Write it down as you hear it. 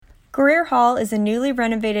Grier Hall is a newly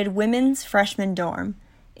renovated women's freshman dorm.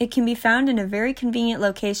 It can be found in a very convenient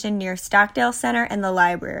location near Stockdale Center and the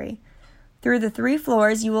library. Through the 3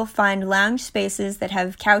 floors, you will find lounge spaces that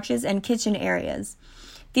have couches and kitchen areas.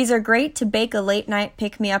 These are great to bake a late-night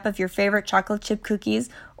pick-me-up of your favorite chocolate chip cookies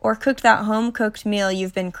or cook that home-cooked meal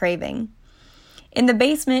you've been craving. In the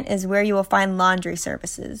basement is where you will find laundry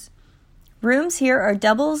services. Rooms here are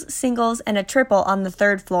doubles, singles, and a triple on the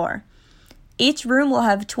 3rd floor. Each room will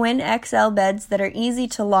have twin XL beds that are easy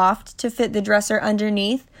to loft to fit the dresser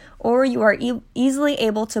underneath, or you are easily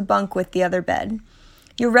able to bunk with the other bed.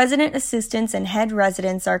 Your resident assistants and head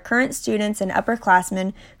residents are current students and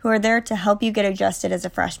upperclassmen who are there to help you get adjusted as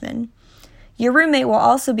a freshman. Your roommate will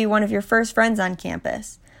also be one of your first friends on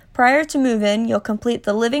campus. Prior to move-in, you'll complete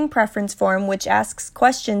the Living Preference Form, which asks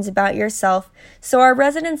questions about yourself, so our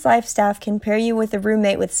Residence Life staff can pair you with a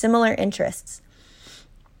roommate with similar interests.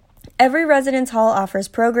 Every residence hall offers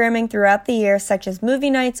programming throughout the year, such as movie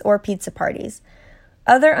nights or pizza parties.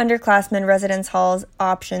 Other underclassmen residence halls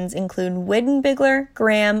options include Widdenbigler,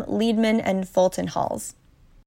 Graham, Liedman, and Fulton halls.